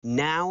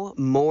Now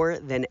more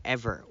than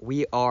ever,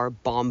 we are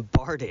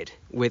bombarded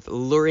with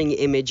luring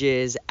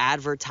images,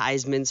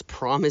 advertisements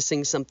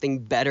promising something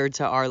better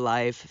to our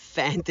life,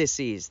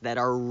 fantasies that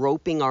are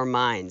roping our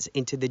minds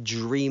into the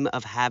dream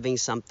of having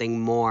something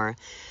more.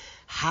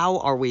 How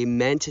are we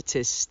meant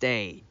to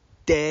stay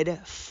dead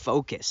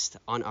focused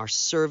on our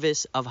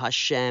service of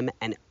Hashem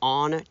and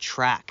on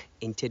track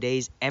in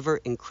today's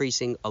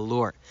ever-increasing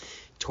allure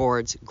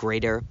towards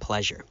greater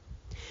pleasure?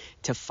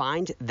 To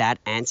find that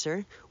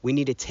answer, we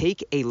need to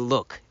take a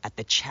look at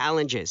the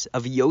challenges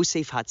of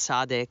Yosef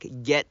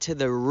HaTzadik, get to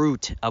the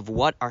root of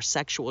what our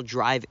sexual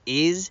drive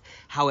is,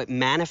 how it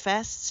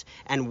manifests,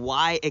 and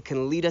why it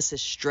can lead us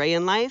astray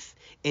in life,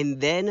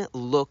 and then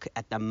look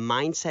at the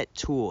mindset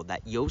tool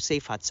that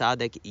Yosef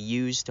HaTzadik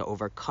used to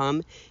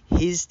overcome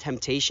his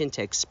temptation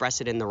to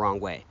express it in the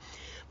wrong way.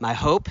 My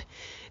hope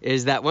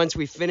is that once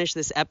we finish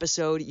this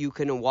episode, you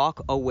can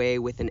walk away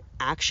with an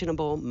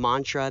actionable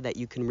mantra that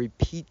you can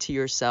repeat to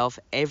yourself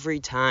every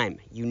time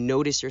you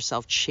notice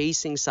yourself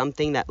chasing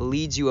something that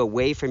leads you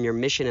away from your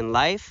mission in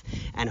life,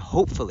 and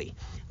hopefully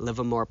live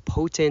a more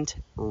potent,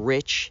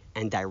 rich,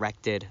 and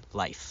directed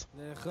life.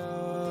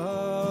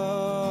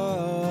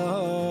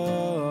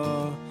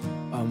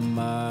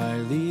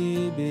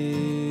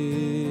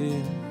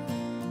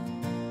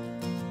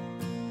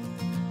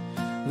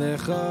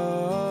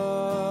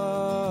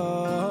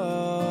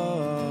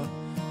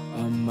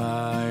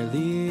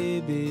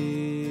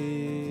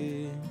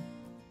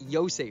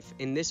 Yosef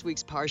in this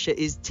week's parsha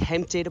is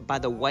tempted by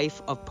the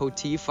wife of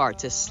Potiphar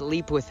to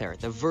sleep with her.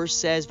 The verse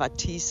says,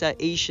 "Vatisa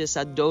Eishes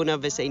Adona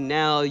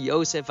v'seinel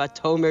Yosef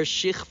atomer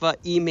shichva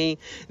imi."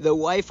 The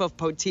wife of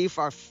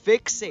Potiphar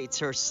fixates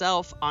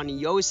herself on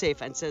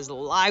Yosef and says,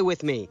 "Lie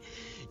with me."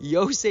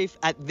 Yosef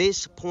at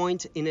this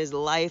point in his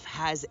life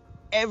has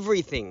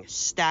everything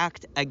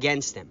stacked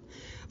against him.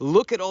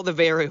 Look at all the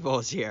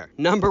variables here.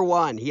 Number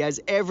one, he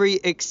has every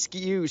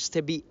excuse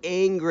to be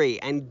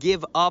angry and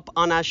give up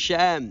on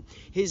Hashem.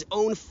 His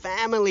own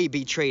family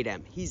betrayed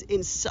him. He's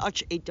in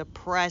such a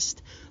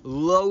depressed,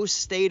 low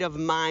state of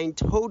mind,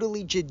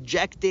 totally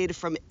dejected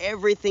from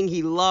everything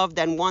he loved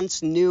and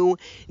once knew.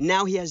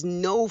 Now he has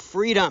no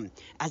freedom.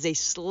 As a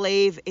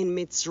slave in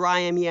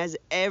Mitzrayim, he has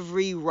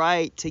every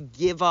right to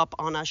give up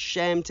on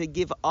Hashem, to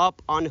give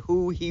up on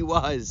who he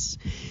was.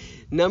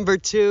 Number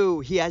two,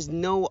 he has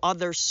no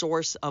other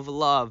source of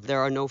love.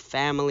 There are no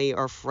family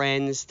or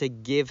friends to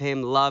give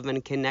him love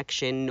and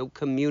connection, no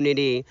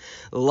community.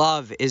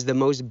 Love is the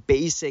most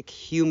basic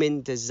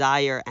human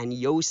desire, and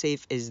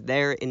Yosef is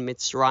there in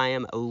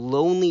Mitzrayim,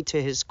 lonely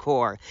to his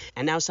core.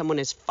 And now someone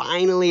is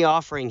finally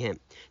offering him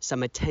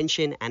some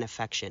attention and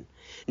affection.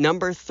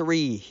 Number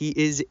three, he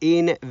is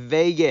in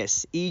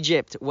Vegas.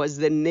 Egypt was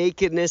the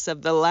nakedness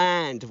of the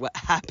land. What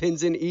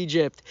happens in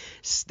Egypt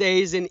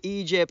stays in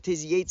Egypt.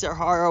 His Yetzer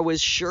Hara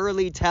was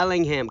surely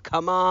telling him,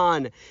 come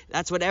on,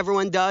 that's what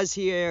everyone does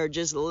here.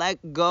 Just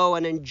let go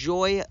and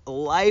enjoy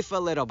life a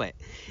little bit.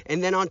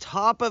 And then on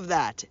top of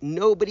that,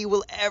 nobody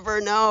will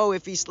ever know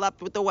if he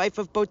slept with the wife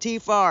of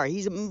Potiphar.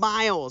 He's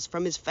miles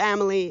from his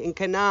family in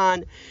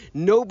Canaan.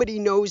 Nobody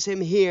knows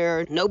him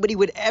here. Nobody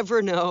would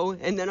ever know.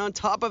 And then on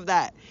top of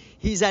that,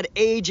 he's at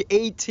age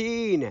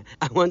 18.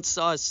 I once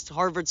saw a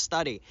Harvard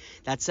study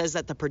that says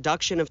that the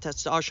production of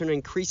testosterone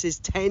increases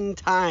 10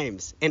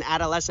 times in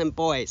adolescent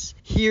boys.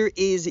 Here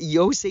is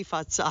Yosef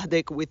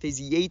HaTzadik with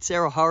his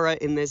Yetzer Hara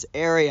in this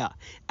area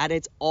at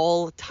its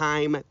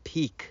all-time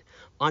peak.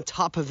 On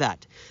top of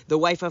that, the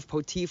wife of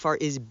Potiphar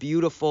is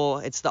beautiful.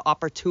 It's the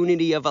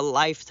opportunity of a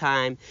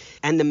lifetime.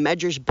 And the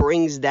Medrash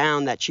brings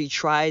down that she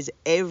tries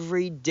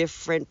every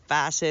different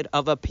facet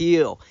of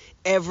appeal.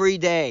 Every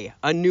day,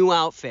 a new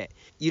outfit.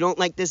 You don't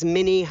like this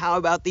mini? How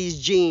about these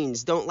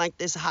jeans? Don't like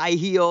this high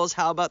heels?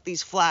 How about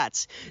these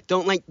flats?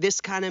 Don't like this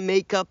kind of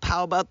makeup?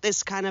 How about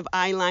this kind of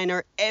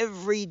eyeliner?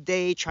 Every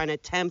day trying to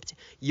tempt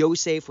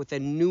Yosef with a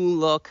new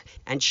look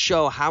and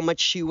show how much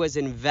she was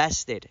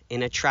invested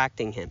in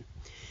attracting him.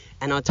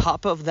 And on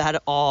top of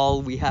that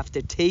all, we have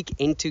to take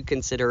into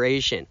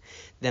consideration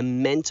the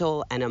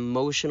mental and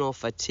emotional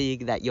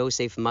fatigue that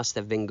Yosef must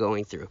have been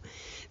going through.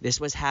 This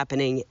was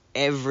happening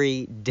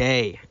every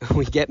day.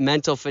 We get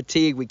mental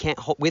fatigue. We can't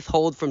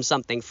withhold from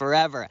something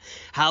forever.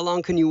 How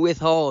long can you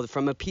withhold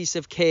from a piece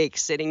of cake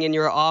sitting in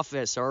your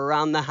office or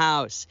around the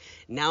house?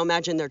 Now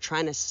imagine they're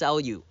trying to sell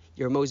you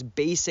your most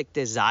basic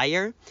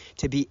desire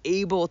to be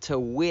able to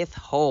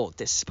withhold,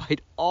 despite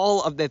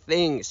all of the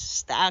things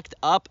stacked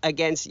up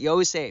against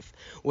Yosef,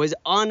 was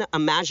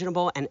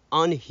unimaginable and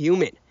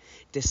unhuman.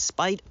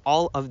 Despite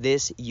all of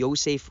this,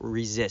 Yosef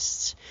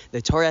resists.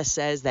 The Torah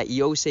says that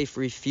Yosef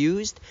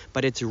refused,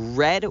 but it's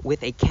read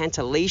with a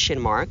cantillation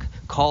mark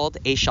called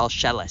a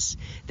shalshelis.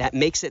 That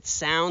makes it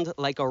sound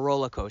like a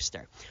roller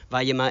coaster.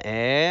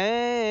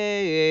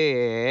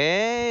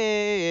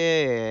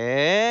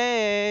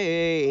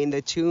 And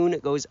the tune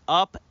goes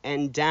up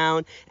and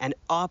down and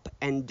up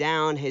and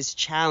down. His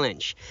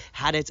challenge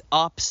had its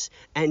ups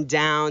and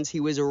downs. He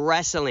was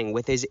wrestling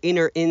with his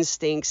inner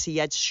instincts. He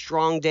had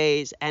strong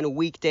days and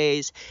weak days.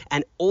 choices,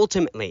 and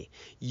ultimately,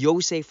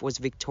 Yosef was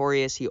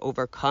victorious. He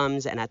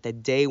overcomes, and at the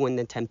day when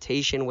the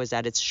temptation was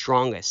at its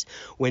strongest,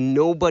 when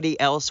nobody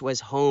else was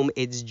home,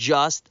 it's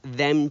just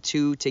them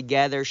two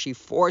together. She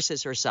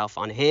forces herself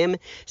on him.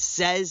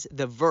 Says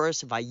the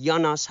verse,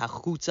 Vayanas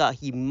hachutza,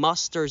 he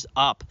musters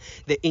up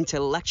the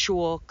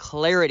intellectual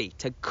clarity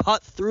to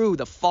cut through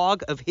the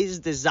fog of his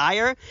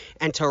desire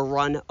and to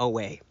run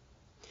away.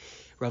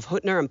 Rav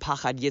Hutner and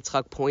Pachad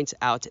Yitzchak points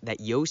out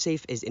that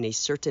Yosef is in a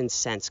certain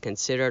sense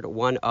considered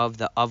one of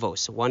the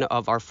avos, one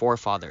of our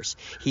forefathers.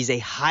 He's a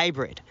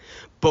hybrid,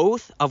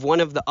 both of one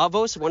of the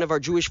avos, one of our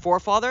Jewish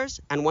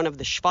forefathers, and one of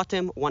the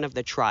shvatim, one of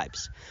the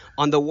tribes.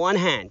 On the one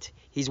hand,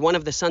 he's one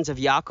of the sons of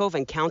Yaakov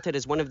and counted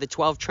as one of the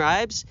 12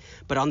 tribes.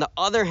 But on the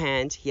other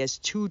hand, he has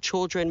two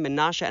children,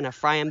 Menashe and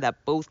Ephraim,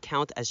 that both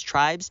count as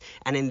tribes.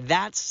 And in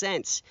that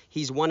sense,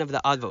 he's one of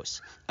the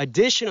avos.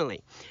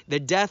 Additionally, the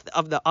death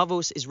of the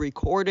avos is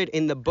recorded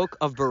in the book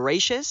of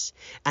Vayeishev,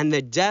 and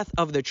the death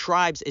of the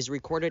tribes is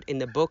recorded in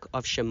the book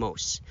of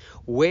Shemos.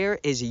 Where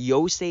is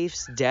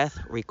Yosef's death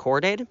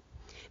recorded?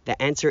 The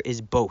answer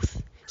is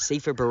both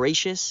Sefer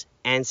Vayeishev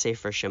and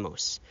Sefer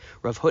Shemos.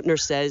 Rav Hutner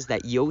says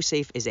that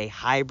Yosef is a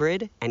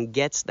hybrid and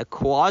gets the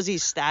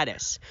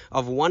quasi-status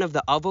of one of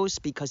the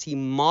avos because he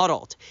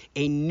modeled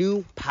a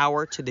new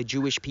power to the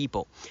Jewish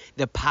people.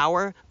 The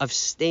power of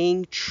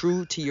staying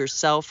true to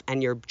yourself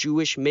and your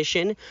Jewish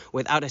mission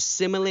without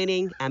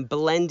assimilating and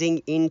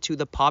blending into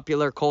the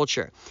popular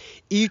culture.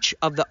 Each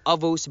of the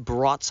avos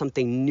brought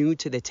something new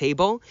to the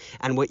table,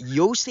 and what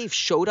Yosef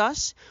showed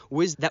us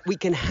was that we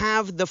can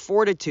have the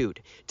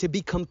fortitude to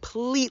be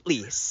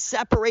completely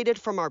separated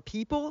from our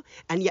people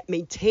and yet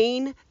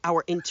maintain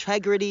our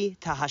integrity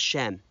to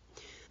Hashem.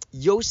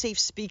 Yosef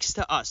speaks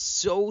to us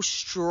so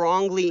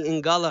strongly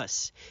in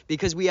Galus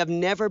because we have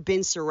never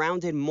been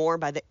surrounded more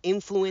by the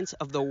influence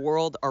of the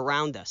world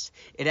around us.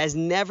 It has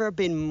never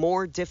been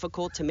more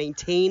difficult to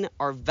maintain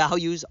our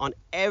values on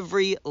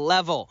every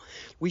level.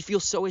 We feel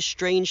so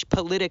estranged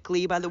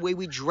politically by the way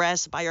we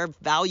dress, by our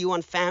value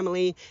on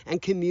family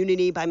and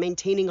community, by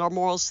maintaining our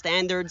moral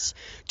standards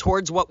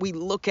towards what we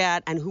look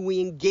at and who we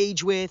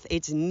engage with.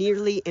 It's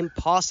nearly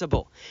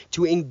impossible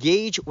to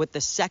engage with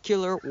the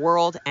secular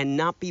world and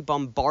not be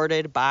bombarded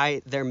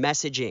by their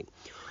messaging.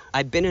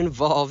 I've been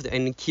involved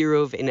in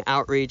Kiruv in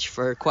outreach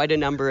for quite a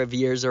number of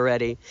years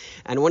already,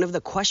 and one of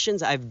the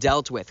questions I've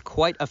dealt with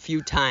quite a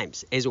few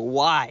times is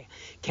why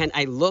can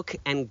I look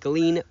and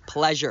glean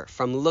pleasure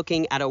from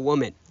looking at a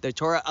woman? The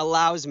Torah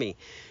allows me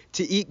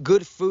to eat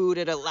good food.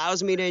 It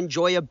allows me to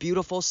enjoy a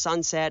beautiful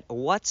sunset.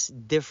 What's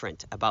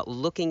different about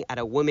looking at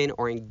a woman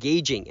or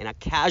engaging in a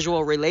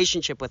casual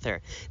relationship with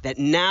her that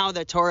now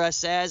the Torah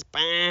says,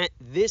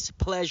 this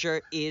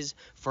pleasure is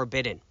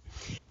forbidden?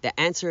 The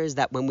answer is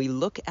that when we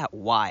look at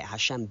why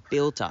Hashem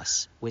built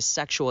us with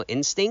sexual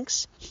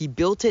instincts, he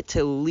built it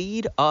to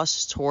lead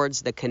us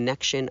towards the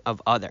connection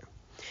of other.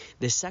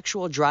 The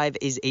sexual drive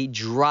is a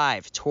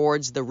drive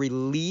towards the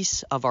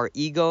release of our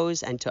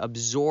egos and to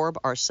absorb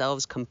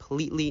ourselves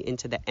completely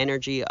into the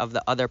energy of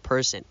the other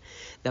person.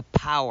 The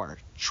power,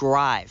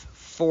 drive,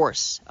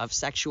 force of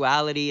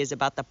sexuality is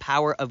about the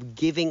power of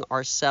giving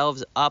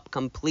ourselves up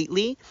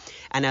completely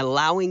and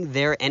allowing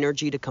their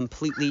energy to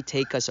completely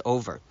take us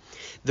over.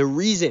 The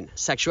reason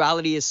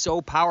sexuality is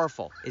so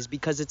powerful is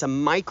because it's a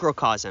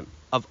microcosm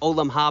of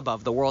Olam Haba,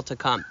 of the world to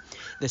come.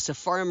 The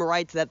Sepharim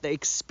write that the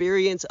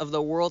experience of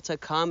the world to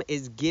come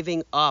is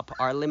giving up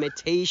our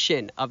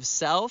limitation of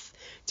self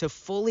to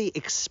fully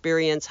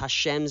experience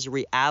Hashem's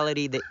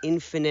reality, the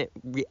infinite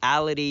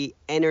reality,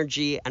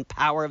 energy, and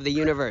power of the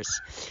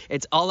universe.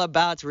 It's all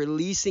about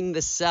releasing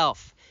the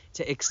self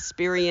to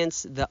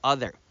experience the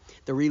other.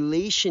 The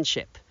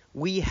relationship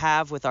we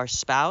have with our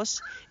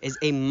spouse is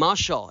a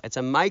mashal, it's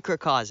a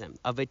microcosm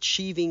of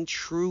achieving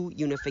true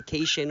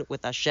unification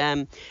with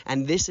Hashem,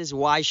 and this is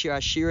why Shir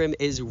Hashirim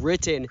is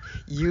written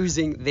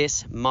using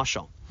this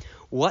mashal.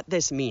 What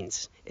this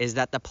means is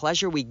that the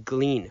pleasure we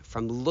glean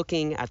from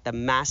looking at the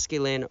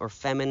masculine or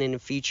feminine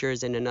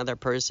features in another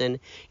person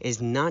is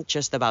not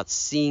just about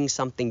seeing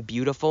something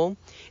beautiful,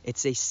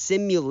 it's a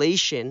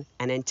simulation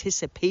and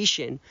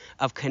anticipation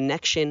of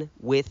connection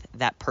with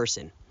that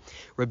person.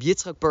 Rabbi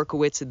Yitzchak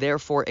Berkowitz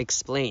therefore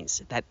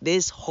explains that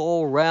this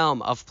whole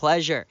realm of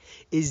pleasure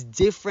is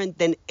different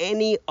than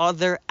any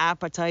other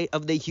appetite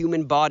of the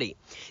human body.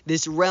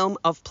 This realm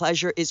of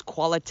pleasure is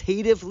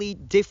qualitatively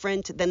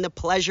different than the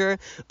pleasure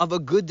of a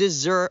good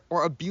dessert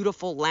or a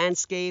beautiful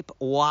landscape.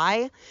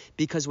 Why?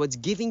 Because what's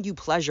giving you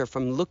pleasure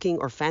from looking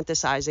or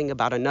fantasizing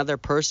about another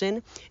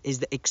person is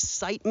the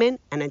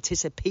excitement and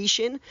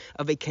anticipation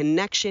of a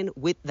connection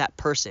with that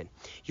person.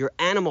 Your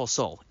animal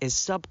soul is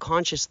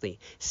subconsciously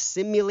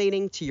simulating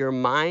to your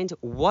mind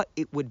what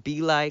it would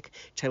be like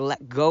to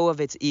let go of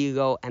its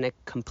ego and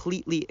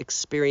completely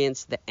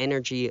experience the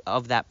energy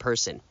of that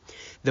person.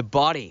 The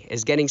body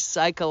is getting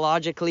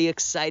psychologically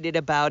excited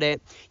about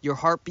it. Your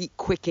heartbeat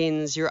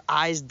quickens, your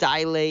eyes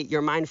dilate,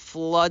 your mind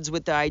floods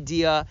with the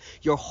idea.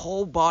 Your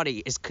whole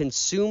body is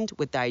consumed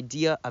with the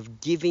idea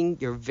of giving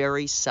your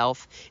very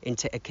self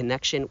into a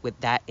connection with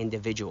that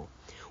individual.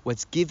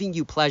 what's giving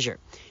you pleasure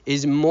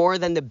is more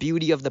than the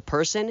beauty of the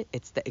person.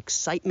 It's the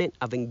excitement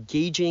of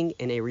engaging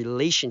in a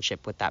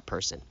relationship with that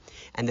person.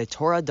 And the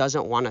Torah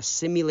doesn't want us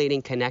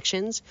simulating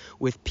connections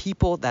with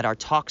people that are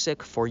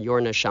toxic for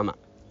your neshama.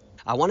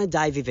 I want to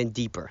dive even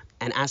deeper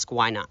and ask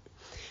why not.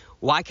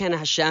 Why can't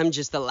Hashem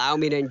just allow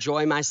me to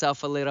enjoy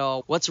myself a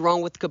little? What's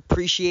wrong with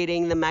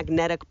appreciating the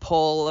magnetic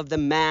pull of the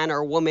man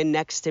or woman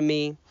next to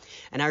me?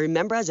 And I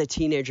remember as a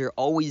teenager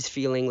always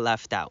feeling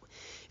left out,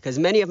 because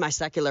many of my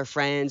secular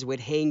friends would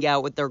hang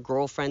out with their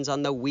girlfriends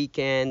on the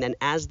weekend, and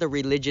as the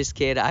religious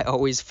kid, I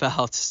always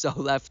felt so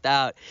left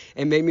out.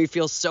 It made me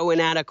feel so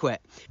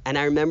inadequate. And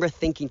I remember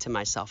thinking to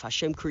myself,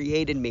 Hashem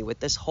created me with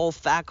this whole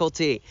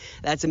faculty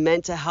that's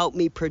meant to help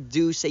me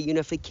produce a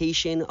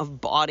unification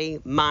of body,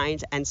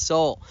 mind, and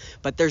soul.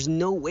 But there's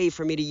no way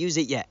for me to use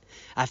it yet.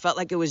 I felt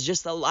like it was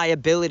just a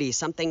liability,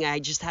 something I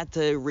just had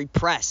to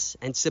repress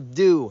and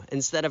subdue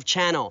instead of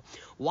channel.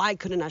 Why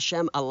couldn't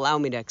Hashem allow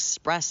me to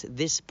express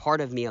this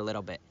part of me a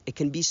little bit? It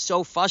can be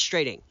so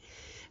frustrating.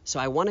 So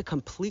I want to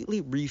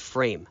completely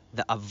reframe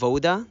the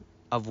avoda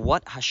of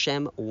what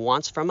Hashem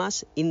wants from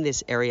us in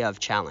this area of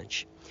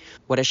challenge.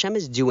 What Hashem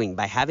is doing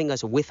by having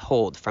us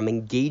withhold from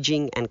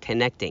engaging and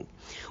connecting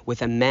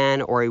with a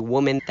man or a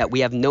woman that we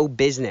have no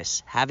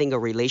business having a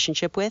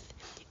relationship with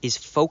is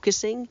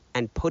focusing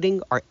and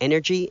putting our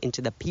energy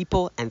into the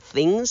people and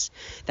things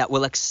that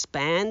will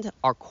expand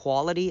our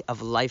quality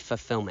of life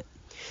fulfillment.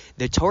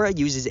 The Torah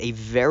uses a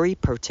very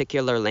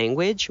particular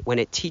language when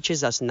it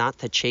teaches us not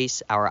to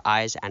chase our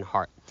eyes and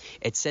heart.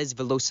 It says,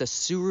 "V'lo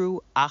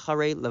sasuru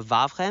acharei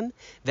levavchem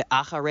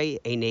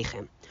ve'acharei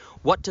einechem."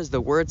 What does the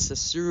word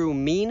sasuru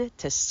mean?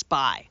 To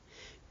spy.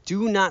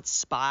 Do not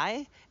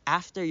spy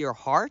after your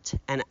heart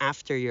and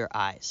after your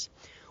eyes.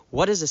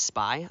 What is a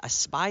spy? A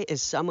spy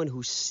is someone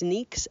who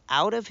sneaks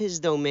out of his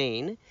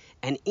domain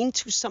and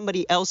into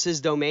somebody else's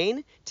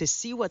domain to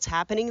see what's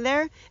happening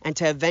there and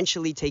to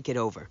eventually take it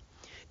over.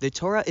 The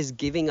Torah is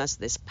giving us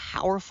this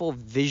powerful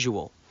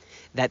visual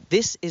that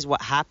this is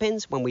what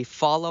happens when we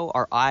follow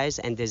our eyes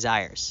and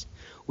desires.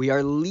 We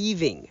are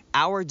leaving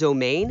our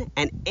domain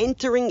and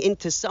entering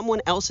into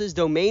someone else's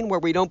domain where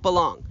we don't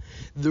belong.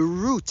 The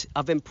root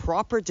of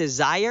improper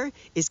desire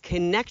is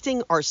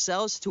connecting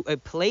ourselves to a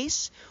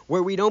place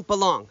where we don't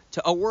belong,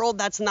 to a world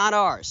that's not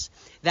ours.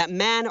 That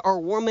man or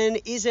woman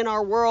is in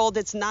our world.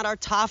 It's not our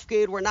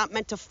tafkid. We're not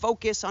meant to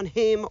focus on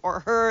him or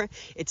her.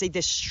 It's a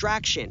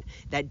distraction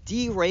that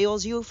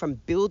derails you from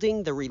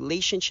building the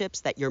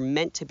relationships that you're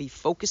meant to be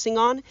focusing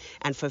on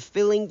and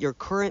fulfilling your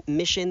current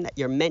mission that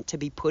you're meant to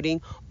be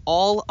putting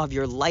all of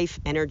your life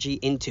energy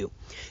into.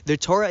 The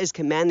Torah is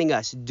commanding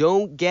us,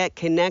 don't get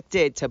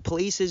connected to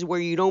places where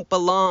you don't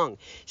belong.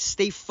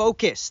 Stay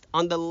focused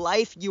on the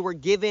life you were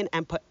given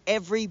and put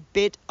every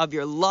bit of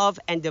your love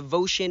and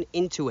devotion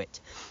into it.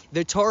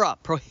 The Torah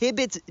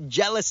prohibits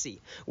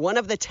jealousy. One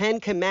of the 10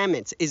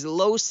 commandments is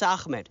lo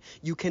sachmed.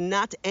 You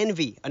cannot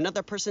envy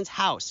another person's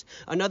house,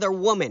 another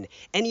woman,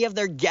 any of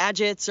their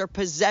gadgets or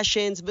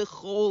possessions,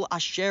 v'chol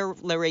asher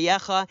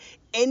l'reyecha,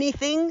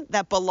 anything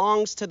that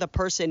belongs to the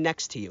person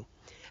next to you.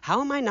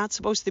 How am I not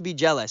supposed to be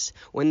jealous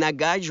when that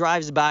guy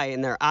drives by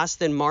in their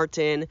Aston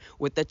Martin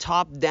with the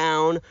top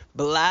down,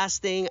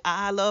 blasting,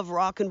 I love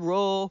rock and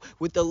roll,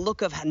 with the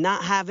look of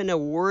not having a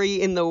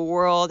worry in the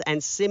world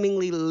and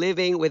seemingly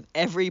living with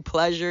every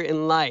pleasure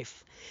in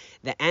life?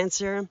 The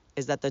answer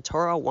is that the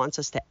Torah wants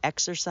us to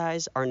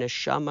exercise our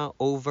neshama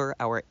over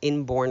our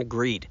inborn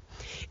greed.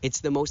 It's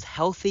the most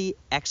healthy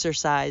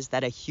exercise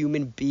that a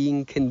human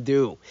being can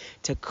do,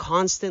 to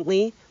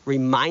constantly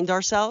remind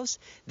ourselves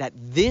that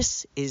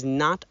this is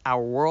not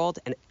our world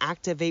and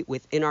activate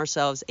within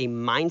ourselves a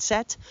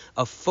mindset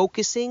of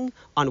focusing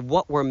on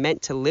what we're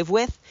meant to live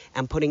with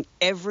and putting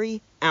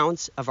every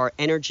ounce of our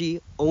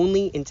energy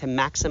only into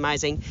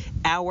maximizing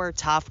our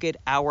tafkid,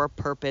 our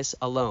purpose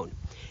alone.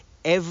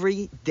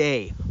 Every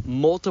day,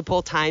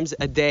 multiple times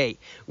a day,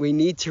 we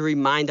need to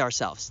remind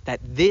ourselves that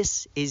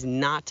this is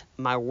not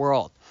my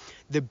world.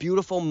 The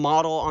beautiful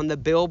model on the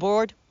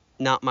billboard,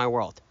 not my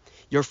world.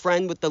 Your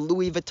friend with the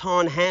Louis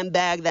Vuitton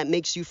handbag that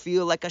makes you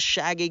feel like a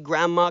shaggy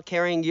grandma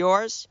carrying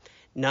yours,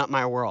 not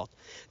my world.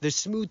 The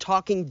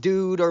smooth-talking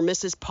dude or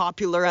Mrs.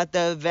 Popular at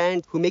the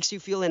event who makes you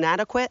feel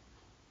inadequate,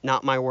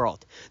 not my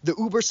world. The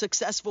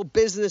uber-successful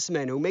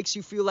businessman who makes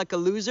you feel like a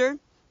loser,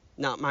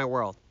 not my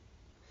world.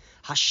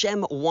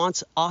 Hashem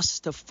wants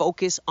us to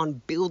focus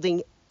on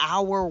building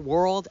our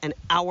world and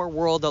our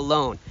world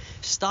alone.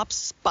 Stop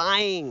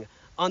spying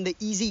on the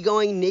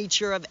easygoing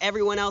nature of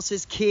everyone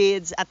else's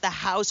kids, at the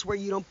house where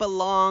you don't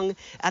belong,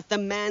 at the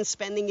man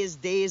spending his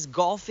days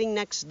golfing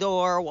next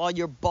door while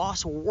your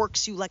boss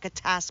works you like a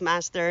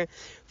taskmaster.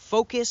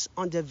 Focus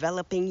on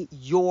developing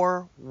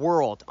your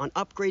world, on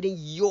upgrading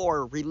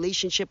your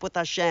relationship with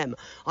Hashem,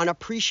 on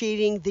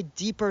appreciating the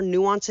deeper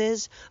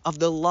nuances of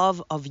the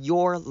love of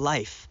your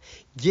life.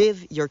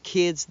 Give your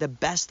kids the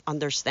best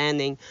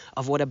understanding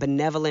of what a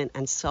benevolent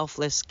and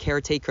selfless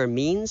caretaker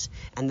means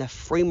and the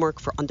framework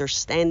for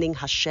understanding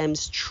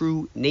Hashem's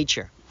true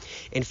nature.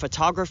 In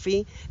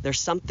photography, there's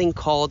something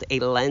called a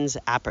lens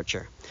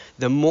aperture.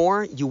 The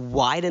more you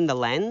widen the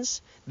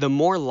lens, the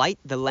more light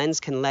the lens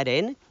can let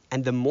in,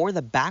 and the more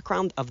the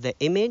background of the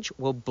image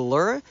will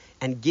blur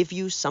and give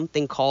you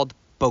something called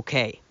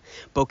bokeh.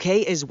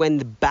 Bokeh is when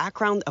the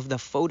background of the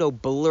photo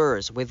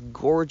blurs with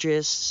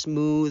gorgeous,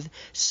 smooth,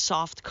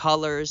 soft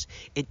colors.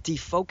 It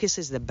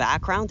defocuses the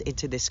background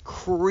into this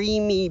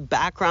creamy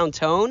background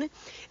tone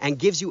and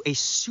gives you a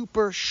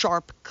super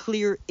sharp,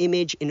 clear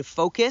image in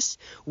focus,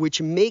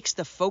 which makes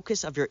the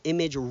focus of your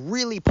image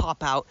really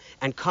pop out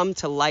and come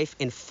to life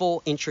in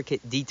full,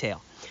 intricate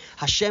detail.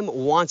 Hashem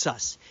wants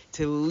us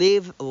to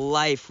live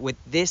life with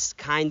this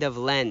kind of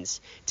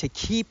lens, to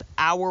keep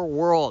our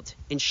world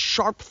in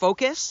sharp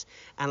focus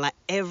and let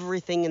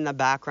everything in the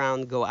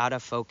background go out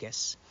of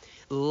focus.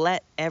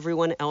 Let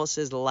everyone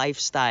else's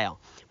lifestyle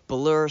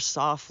blur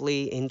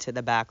softly into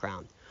the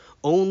background.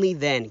 Only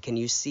then can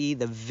you see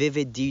the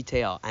vivid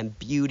detail and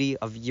beauty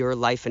of your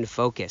life in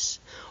focus.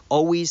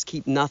 Always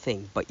keep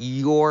nothing but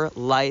your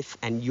life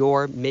and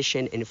your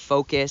mission in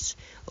focus.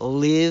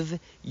 Live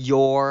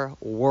your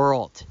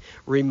world.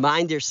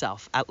 Remind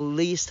yourself at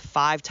least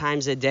 5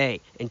 times a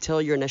day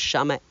until your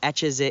neshama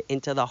etches it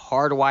into the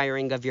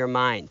hardwiring of your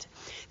mind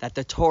that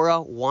the Torah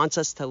wants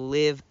us to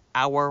live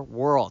our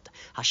world.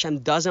 Hashem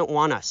doesn't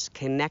want us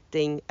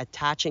connecting,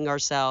 attaching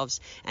ourselves,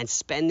 and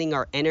spending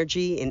our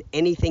energy in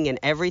anything and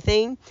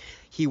everything.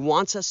 He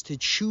wants us to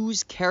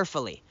choose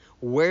carefully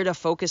where to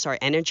focus our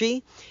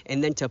energy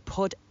and then to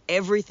put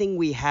everything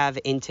we have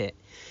into it.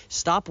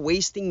 Stop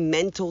wasting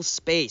mental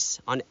space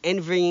on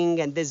envying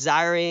and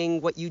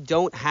desiring what you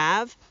don't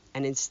have,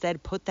 and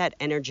instead put that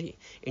energy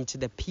into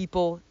the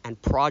people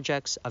and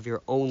projects of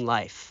your own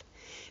life.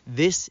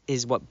 This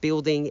is what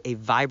building a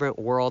vibrant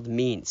world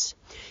means.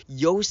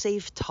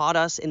 Yosef taught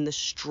us in the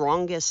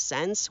strongest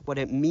sense what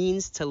it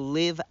means to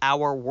live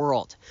our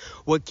world.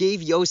 What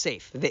gave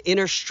Yosef the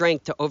inner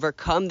strength to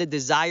overcome the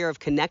desire of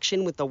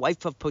connection with the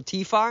wife of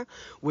Potiphar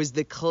was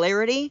the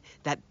clarity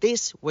that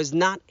this was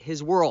not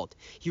his world.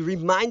 He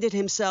reminded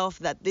himself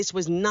that this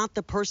was not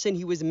the person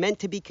he was meant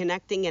to be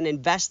connecting and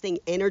investing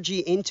energy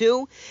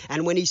into.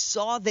 And when he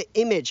saw the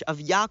image of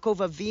Yaakov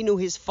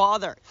Avinu, his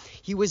father,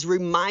 he was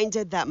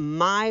reminded that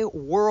my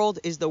world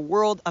is the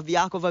world of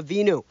Yaakov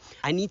Avinu.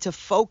 I need to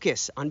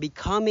focus on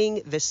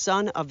becoming the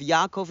son of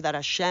Yaakov that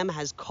Hashem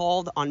has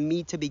called on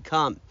me to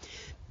become.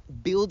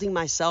 Building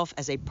myself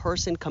as a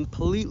person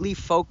completely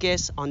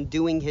focused on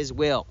doing his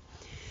will.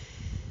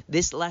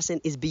 This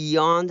lesson is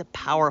beyond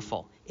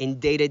powerful in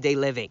day-to-day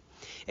living.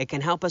 It can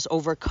help us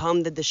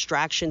overcome the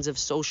distractions of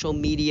social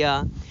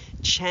media,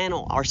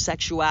 channel our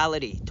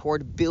sexuality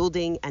toward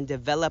building and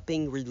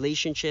developing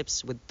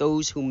relationships with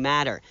those who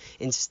matter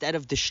instead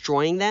of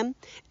destroying them,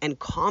 and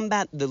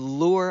combat the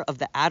lure of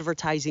the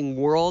advertising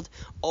world,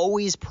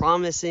 always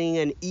promising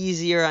an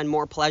easier and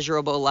more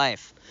pleasurable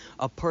life.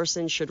 A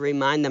person should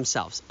remind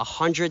themselves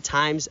 100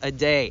 times a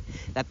day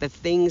that the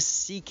things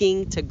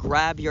seeking to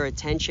grab your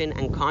attention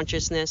and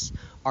consciousness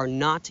are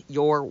not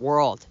your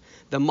world.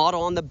 The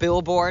model on the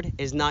billboard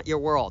is not your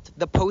world.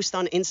 The post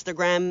on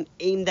Instagram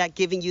aimed at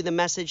giving you the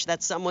message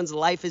that someone's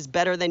life is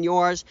better than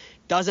yours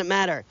doesn't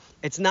matter.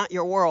 It's not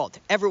your world.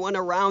 Everyone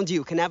around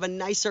you can have a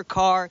nicer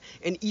car,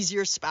 an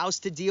easier spouse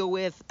to deal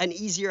with, an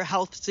easier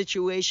health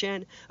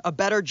situation, a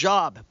better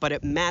job, but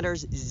it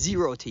matters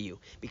zero to you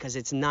because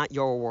it's not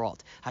your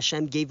world.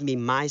 Hashem gave me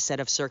my set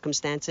of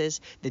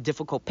circumstances, the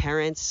difficult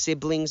parents,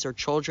 siblings, or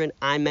children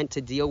I'm meant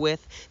to deal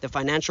with, the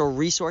financial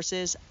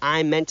resources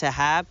I'm meant to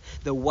have,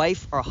 the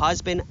wife or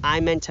husband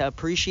I'm meant to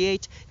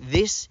appreciate.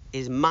 This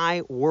is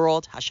my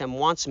world. Hashem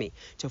wants me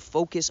to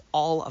focus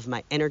all of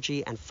my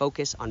energy and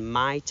focus on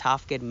my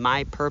tafkid,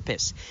 my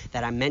purpose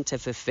that I'm meant to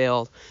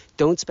fulfill.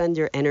 Don't spend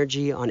your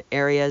energy on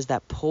areas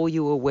that pull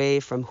you away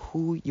from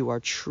who you are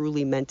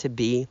truly meant to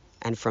be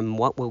and from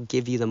what will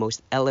give you the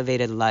most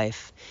elevated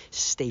life.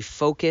 Stay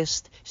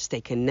focused, stay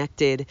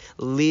connected,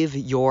 live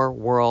your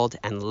world,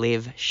 and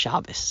live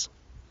Shabbos.